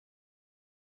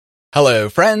Hello,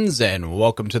 friends, and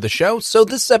welcome to the show. So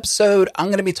this episode, I'm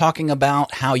going to be talking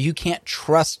about how you can't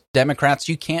trust Democrats.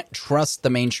 You can't trust the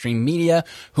mainstream media.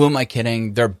 Who am I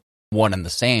kidding? They're one and the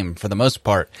same for the most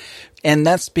part. And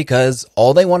that's because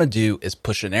all they want to do is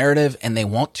push a narrative, and they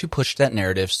want to push that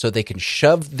narrative so they can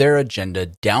shove their agenda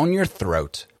down your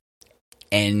throat,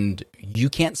 and you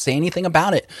can't say anything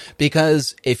about it.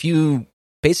 Because if you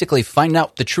basically find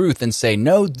out the truth and say,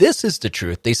 no, this is the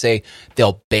truth, they say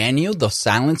they'll ban you, they'll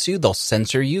silence you, they'll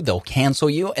censor you, they'll cancel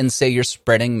you, and say you're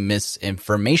spreading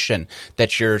misinformation,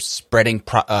 that you're spreading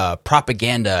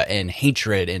propaganda and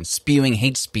hatred and spewing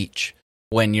hate speech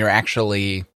when you're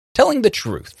actually telling the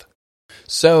truth.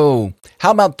 So how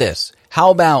about this?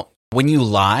 How about when you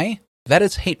lie, that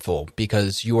is hateful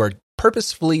because you are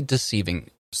purposefully deceiving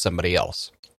somebody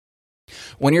else.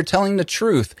 When you're telling the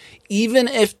truth, even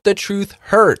if the truth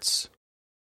hurts,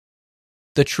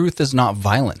 the truth is not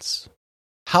violence.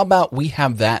 How about we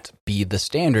have that be the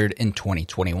standard in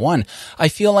 2021? I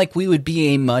feel like we would be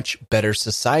a much better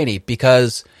society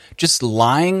because just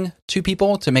lying to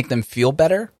people to make them feel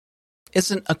better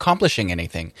isn't accomplishing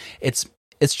anything. It's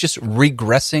just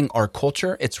regressing our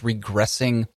culture. It's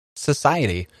regressing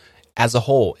society as a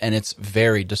whole, and it's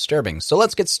very disturbing. So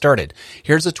let's get started.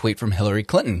 Here's a tweet from Hillary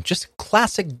Clinton, just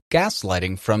classic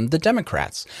gaslighting from the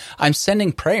Democrats. I'm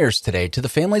sending prayers today to the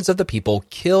families of the people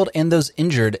killed and those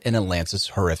injured in Atlanta's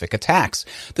horrific attacks.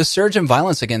 The surge in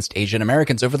violence against Asian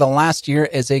Americans over the last year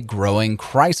is a growing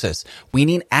crisis. We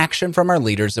need action from our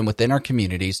leaders and within our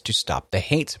communities to stop the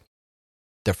hate.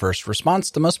 The first response,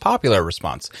 the most popular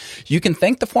response. You can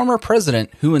thank the former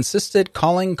president who insisted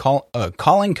calling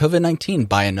COVID-19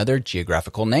 by another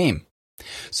geographical name.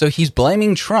 So he's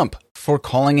blaming Trump for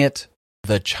calling it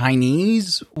the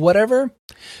Chinese whatever.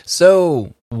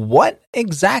 So what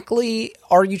exactly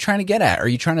are you trying to get at? Are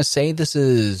you trying to say this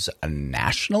is a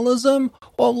nationalism?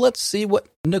 Well, let's see what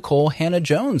Nikole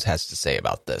Hannah-Jones has to say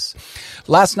about this.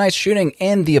 Last night's shooting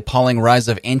and the appalling rise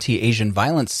of anti-Asian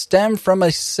violence stem from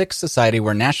a sick society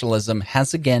where nationalism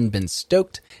has again been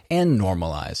stoked and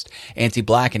normalized.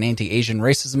 Anti-Black and anti-Asian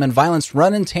racism and violence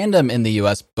run in tandem in the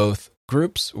U.S. Both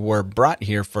groups were brought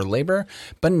here for labor,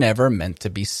 but never meant to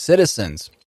be citizens.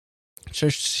 So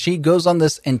she goes on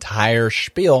this entire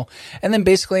spiel, and then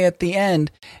basically at the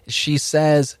end, she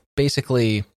says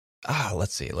basically,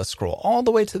 let's scroll all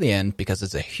the way to the end because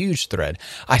it's a huge thread.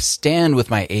 I stand with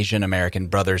my Asian American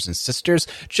brothers and sisters,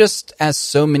 just as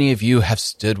so many of you have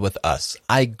stood with us.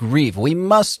 I grieve. We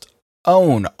must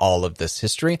own all of this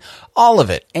history, all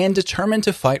of it, and determined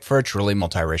to fight for a truly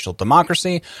multiracial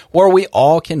democracy where we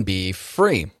all can be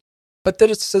free. But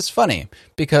this is funny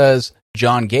because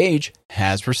John Gage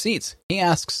has receipts. He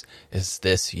asks, is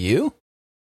this you?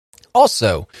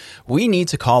 Also, we need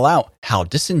to call out how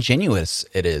disingenuous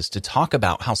it is to talk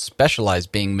about how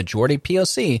specialized being majority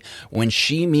POC when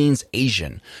she means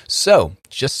Asian. So,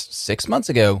 just 6 months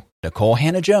ago, Nikole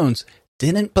Hannah-Jones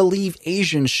didn't believe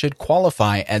Asians should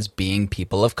qualify as being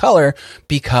people of color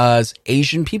because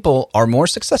Asian people are more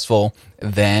successful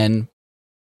than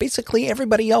basically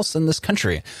everybody else in this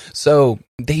country. So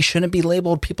they shouldn't be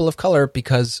labeled people of color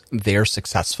because they're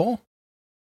successful.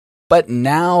 But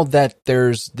now that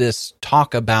there's this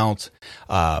talk about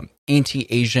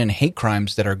anti-Asian hate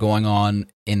crimes that are going on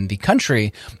in the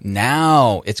country,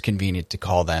 now it's convenient to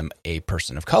call them a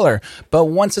person of color. But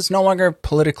once it's no longer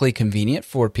politically convenient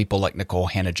for people like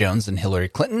Nikole Hannah-Jones and Hillary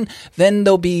Clinton, then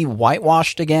they'll be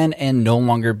whitewashed again and no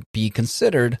longer be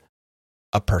considered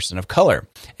a person of color.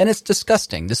 And it's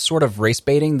disgusting. This sort of race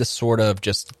baiting, this sort of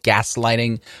just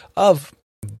gaslighting of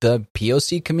the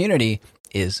POC community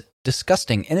is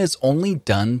disgusting and is only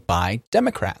done by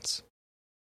Democrats.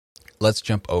 Let's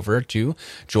jump over to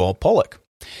Joel Pollak.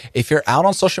 If you're out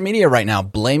on social media right now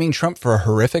blaming Trump for a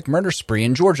horrific murder spree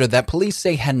in Georgia that police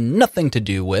say had nothing to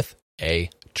do with A,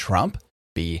 Trump,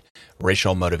 B,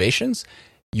 racial motivations,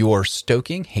 you're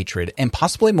stoking hatred and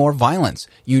possibly more violence.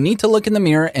 You need to look in the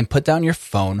mirror and put down your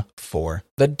phone for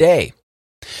the day.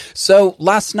 So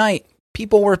last night,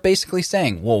 people were basically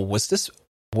saying, well, was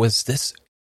this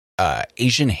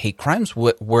Asian hate crimes?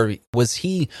 Was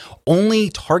he only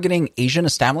targeting Asian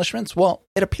establishments? Well,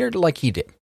 it appeared like he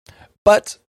did.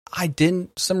 But I did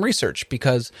some research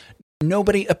because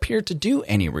nobody appeared to do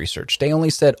any research. They only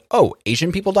said, oh,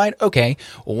 Asian people died? Okay.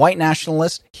 White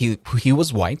nationalist. He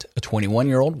was white, a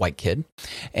 21-year-old white kid,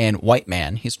 and white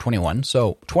man. He's 21.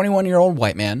 So 21-year-old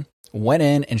white man went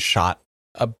in and shot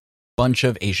a bunch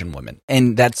of Asian women.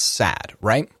 And that's sad,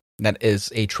 right? That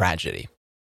is a tragedy.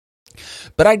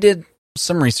 But I did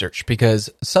some research because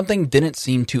something didn't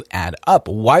seem to add up.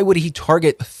 Why would he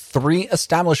target 3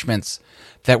 establishments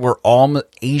that were all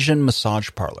Asian massage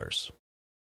parlors?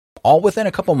 all within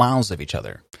a couple miles of each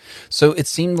other. So it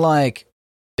seemed like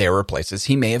there were places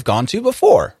he may have gone to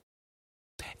before.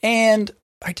 And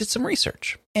I did some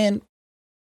research.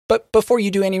 But before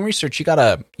you do any research, you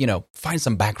gotta, find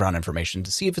some background information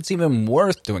to see if it's even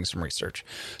worth doing some research.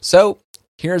 So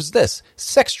here's this: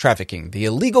 sex trafficking, the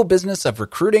illegal business of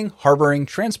recruiting, harboring,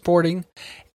 transporting,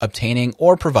 obtaining,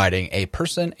 or providing a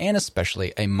person, and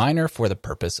especially a minor, for the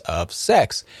purpose of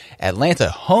sex. Atlanta,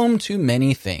 home to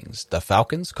many things: the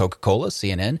Falcons, Coca-Cola,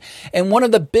 CNN, and one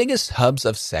of the biggest hubs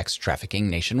of sex trafficking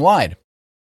nationwide.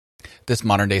 This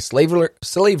modern-day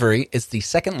slavery is the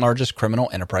second largest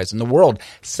criminal enterprise in the world,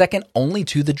 second only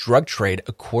to the drug trade,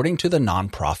 according to the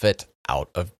nonprofit Out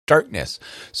of Darkness.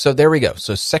 So there we go.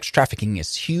 So sex trafficking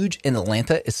is huge in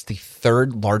Atlanta. It's the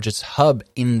third largest hub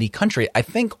in the country, I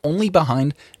think only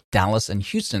behind Dallas and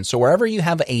Houston. So wherever you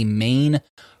have a main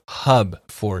hub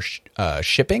for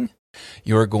shipping,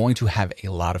 you're going to have a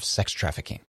lot of sex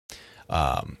trafficking.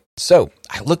 So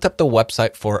I looked up the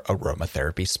website for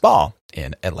Aromatherapy Spa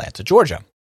in Atlanta, Georgia.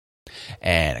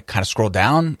 And I kind of scrolled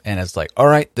down and it's like, all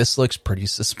right, this looks pretty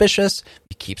suspicious.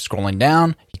 You keep scrolling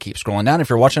down. If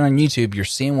you're watching on YouTube, you're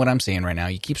seeing what I'm seeing right now.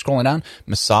 You keep scrolling down: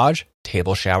 massage,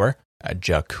 table shower,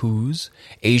 jacuzzi,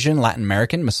 Asian, Latin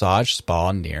American massage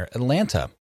spa near Atlanta.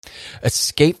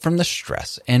 Escape from the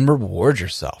stress and reward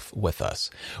yourself with us.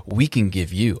 We can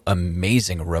give you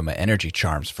amazing aroma energy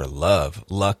charms for love,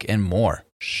 luck, and more.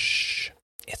 Shh,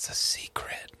 it's a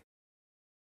secret.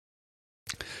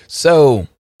 So,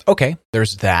 okay,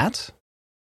 there's that.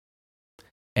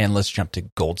 And let's jump to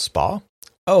Gold Spa.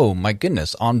 Oh my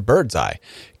goodness, on Birdseye.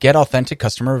 Get authentic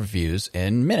customer reviews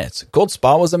in minutes. Gold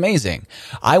Spa was amazing.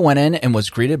 I went in and was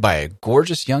greeted by a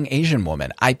gorgeous young Asian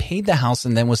woman. I paid the house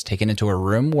and then was taken into a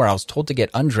room where I was told to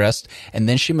get undressed, and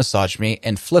then she massaged me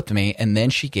and flipped me, and then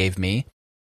she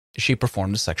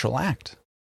performed a sexual act.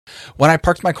 When I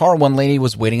parked my car, one lady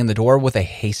was waiting in the door with a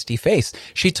hasty face.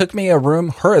 She took me a room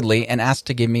hurriedly and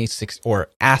asked give me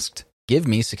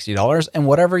 $60 and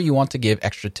whatever you want to give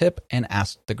extra tip, and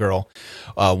asked the girl.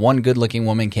 One good-looking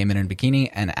woman came in a bikini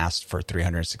and asked for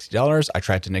 $360. I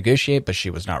tried to negotiate, but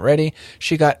she was not ready.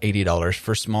 She got $80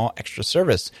 for small extra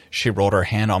service. She rolled her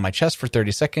hand on my chest for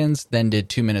 30 seconds, then did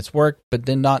 2 minutes work, but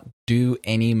did not do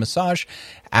any massage.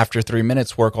 After 3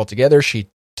 minutes work altogether, she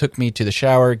took me to the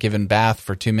shower, given bath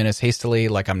for 2 minutes hastily,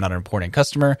 like I'm not an important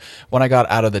customer. When I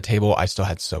got out of the table, I still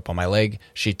had soap on my leg.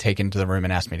 She'd taken to the room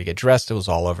and asked me to get dressed. It was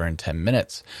all over in 10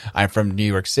 minutes. I'm from New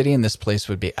York City, and this place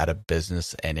would be out of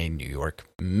business in a New York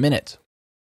minute.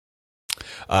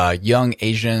 Young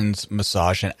Asians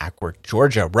massage in Acworth,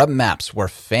 Georgia. Rub maps where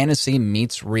fantasy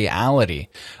meets reality.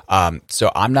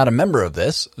 So I'm not a member of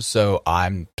this, so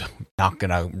I'm not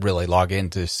going to really log in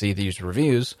to see these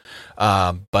reviews.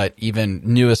 But even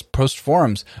newest post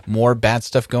forums, more bad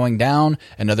stuff going down.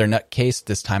 Another nutcase,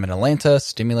 this time in Atlanta.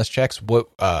 Stimulus checks. What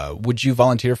would you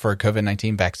volunteer for a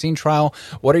COVID-19 vaccine trial?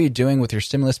 What are you doing with your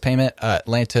stimulus payment?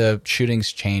 Atlanta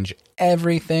shootings change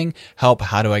everything. Help,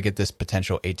 how do I get this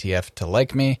potential ATF to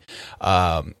like me?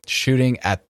 Shooting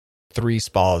at 3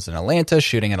 spas in Atlanta,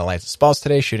 shooting in Atlanta spas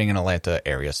today, shooting in Atlanta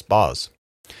area spas.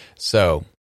 So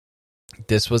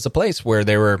this was a place where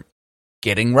they were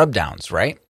getting rub downs,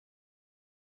 right?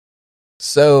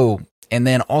 So, and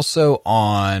then also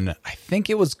on, I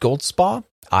think it was Gold Spa,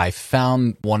 I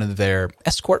found one of their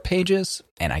escort pages,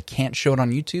 and I can't show it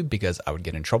on YouTube because I would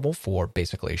get in trouble for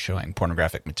basically showing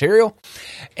pornographic material.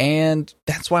 And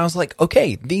that's why I was like,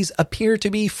 okay, these appear to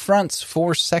be fronts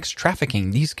for sex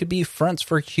trafficking. These could be fronts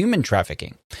for human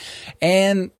trafficking.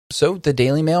 And so the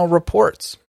Daily Mail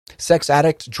reports, sex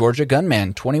addict Georgia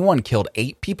gunman, 21, killed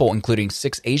 8 people, including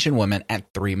 6 Asian women, at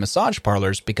 3 massage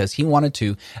parlors because he wanted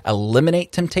to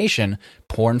eliminate temptation.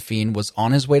 Porn fiend was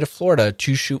on his way to Florida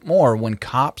to shoot more when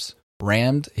cops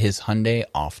rammed his Hyundai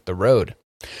off the road.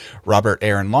 Robert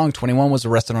Aaron Long, 21, was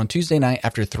arrested on Tuesday night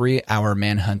after a 3-hour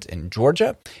manhunt in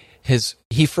Georgia.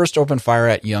 He first opened fire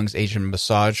at Young's Asian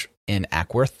Massage in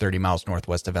Acworth, 30 miles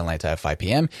northwest of Atlanta at 5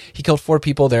 p.m. He killed 4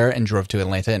 people there and drove to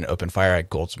Atlanta and opened fire at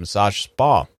Gold's Massage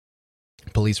Spa.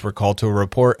 Police were called to a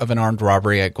report of an armed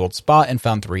robbery at Gold Spa and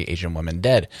found 3 Asian women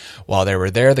dead. While they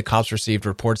were there, the cops received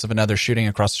reports of another shooting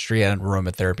across the street at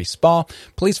Aromatherapy Spa.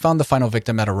 Police found the final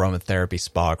victim at Aromatherapy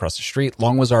Spa across the street.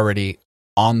 Long was already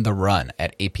on the run.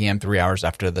 At 8 p.m., 3 hours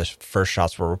after the first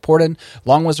shots were reported,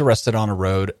 Long was arrested on a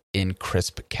road in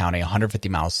Crisp County, 150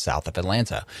 miles south of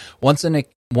Atlanta. Once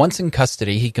in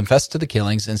custody, he confessed to the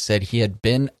killings and said he had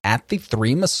been at the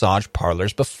 3 massage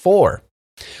parlors before.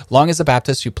 Long is a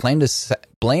Baptist who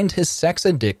blamed his sex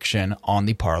addiction on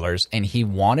the parlors, and he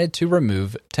wanted to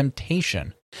remove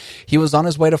temptation. He was on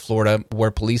his way to Florida,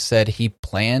 where police said he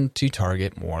planned to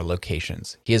target more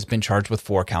locations. He has been charged with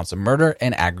 4 counts of murder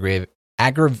and aggravated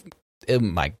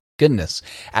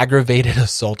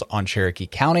assault on Cherokee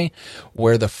County,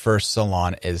 where the first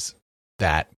salon is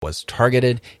that was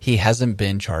targeted. He hasn't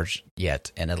been charged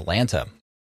yet in Atlanta.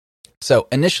 So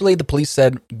initially, the police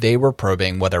said they were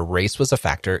probing whether race was a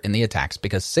factor in the attacks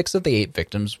because 6 of the 8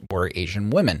 victims were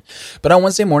Asian women. But on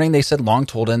Wednesday morning, they said Long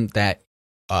told him that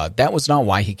that was not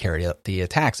why he carried out the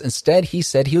attacks. Instead, he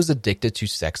said he was addicted to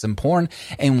sex and porn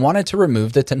and wanted to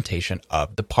remove the temptation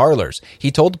of the parlors.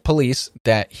 He told police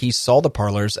that he saw the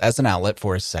parlors as an outlet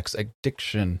for his sex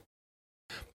addiction.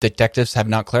 Detectives have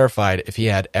not clarified if he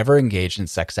had ever engaged in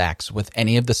sex acts with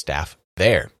any of the staff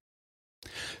there.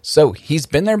 So he's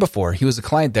been there before. He was a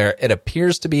client there. It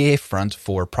appears to be a front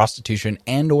for prostitution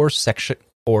and or sex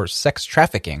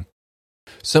trafficking.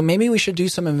 So maybe we should do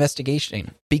some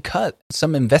investigating because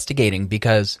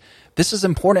this is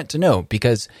important to know,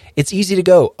 because it's easy to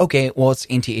go, okay, well, it's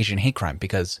anti-Asian hate crime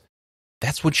because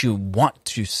that's what you want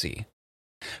to see.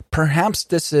 Perhaps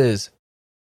this is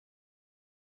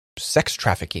sex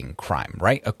trafficking crime,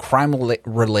 right? A crime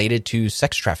related to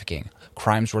sex trafficking,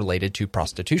 crimes related to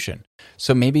prostitution.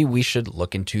 So maybe we should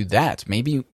look into that.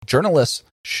 Maybe journalists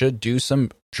should do some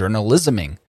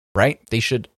journalisming, right? They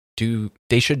should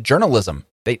journalism.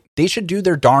 They should do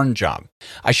their darn job.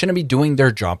 I shouldn't be doing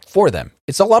their job for them.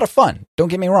 It's a lot of fun. Don't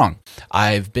get me wrong.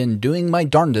 I've been doing my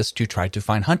darndest to try to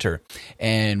find Hunter.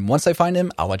 And once I find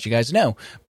him, I'll let you guys know.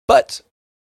 But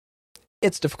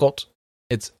it's difficult.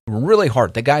 It's really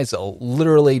hard. The guy's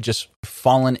literally just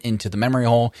fallen into the memory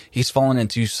hole. He's fallen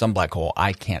into some black hole.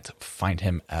 I can't find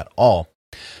him at all.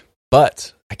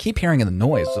 But I keep hearing the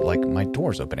noise, like my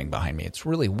door's opening behind me. It's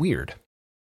really weird.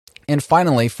 And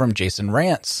finally, from Jason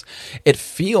Rants, it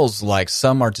feels like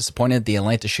some are disappointed the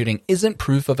Atlanta shooting isn't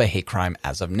proof of a hate crime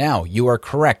as of now. You are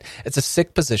correct. It's a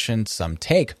sick position some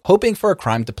take, hoping for a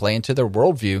crime to play into their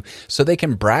worldview so they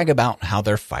can brag about how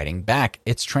they're fighting back.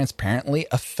 It's transparently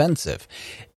offensive.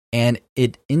 And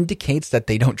it indicates that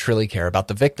they don't truly care about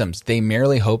the victims. They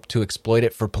merely hope to exploit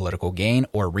it for political gain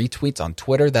or retweets on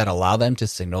Twitter that allow them to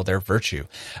signal their virtue.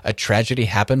 A tragedy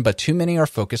happened, but too many are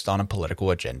focused on a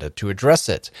political agenda to address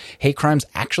it. Hate crimes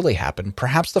actually happen.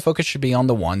 Perhaps the focus should be on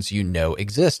the ones you know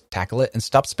exist. Tackle it and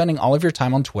stop spending all of your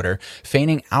time on Twitter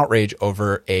feigning outrage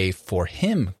over a "for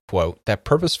him" quote that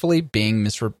purposefully being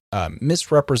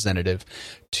misrepresentative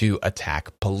to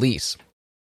attack police.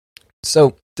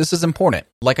 So this is important.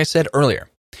 Like I said earlier,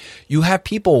 you have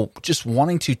people just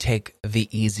wanting to take the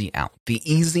easy out. The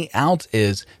easy out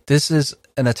is this is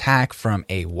an attack from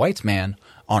a white man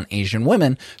on Asian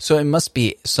women, so it must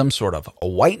be some sort of a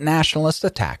white nationalist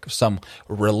attack, some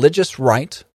religious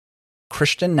right,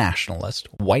 Christian nationalist,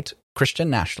 white Christian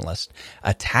nationalist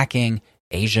attacking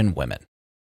Asian women.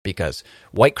 Because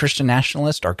white Christian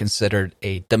nationalists are considered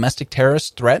a domestic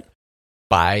terrorist threat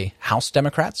by House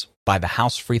Democrats, by the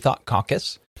House Free Thought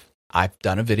Caucus. I've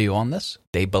done a video on this.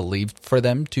 They believed for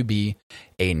them to be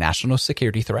a national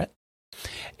security threat.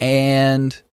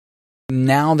 And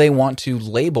now they want to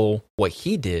label what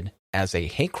he did as a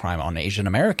hate crime on Asian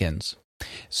Americans.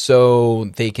 So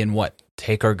they can,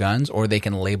 take our guns, or they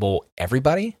can label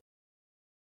everybody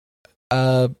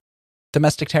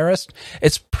domestic terrorist.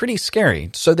 It's pretty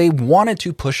scary. So they wanted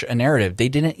to push a narrative. They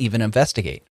didn't even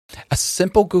investigate. A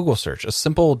simple Google search, a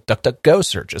simple DuckDuckGo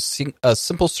search, a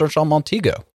simple search on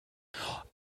Montego.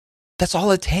 That's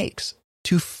all it takes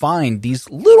to find these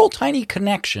little tiny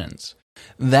connections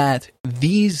that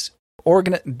these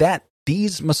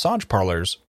massage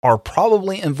parlors are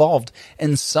probably involved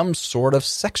in some sort of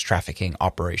sex trafficking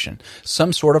operation,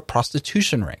 some sort of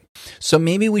prostitution ring. So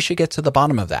maybe we should get to the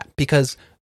bottom of that, because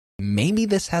maybe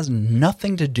this has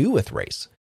nothing to do with race,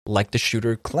 like the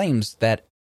shooter claims.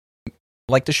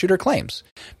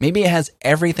 Maybe it has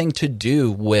everything to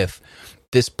do with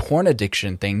this porn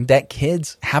addiction thing that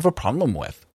kids have a problem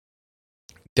with.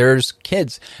 There's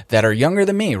kids that are younger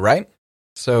than me, right?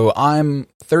 So I'm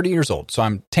 30 years old, so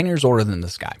I'm 10 years older than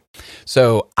this guy.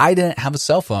 So I didn't have a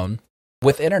cell phone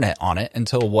with internet on it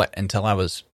until I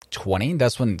was 20.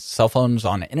 That's when cell phones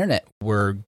on the internet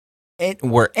were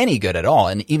any good at all.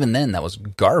 And even then, that was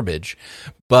garbage.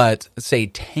 But say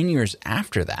 10 years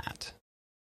after that,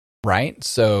 right?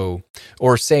 So,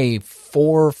 or say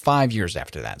 4 or 5 years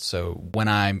after that. So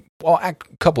a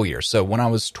couple years. So when I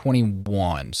was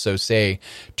 21, so say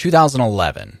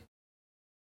 2011.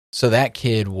 So that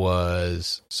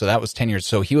was 10 years.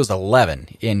 So he was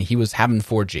 11 and he was having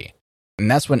 4G.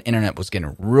 And that's when internet was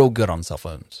getting real good on cell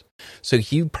phones. So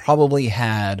he probably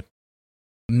had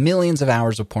millions of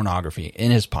hours of pornography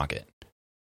in his pocket.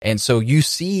 And so you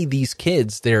see these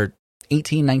kids, they're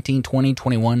 18, 19, 20,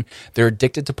 21. They're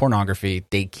addicted to pornography.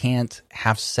 They can't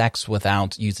have sex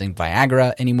without using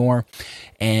Viagra anymore.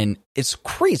 And it's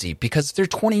crazy because they're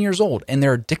 20 years old and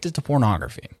they're addicted to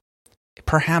pornography.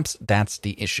 Perhaps that's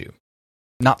the issue.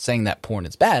 Not saying that porn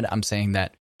is bad. I'm saying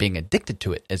that being addicted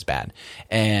to it is bad.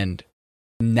 And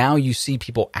now you see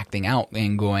people acting out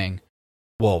and going,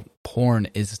 well, porn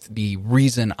is the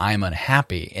reason I'm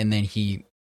unhappy. And then he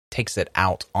takes it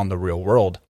out on the real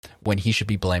world when he should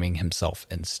be blaming himself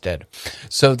instead.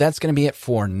 So that's going to be it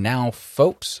for now,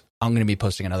 folks. I'm going to be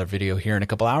posting another video here in a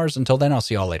couple hours. Until then, I'll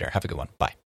see you all later. Have a good one.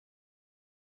 Bye.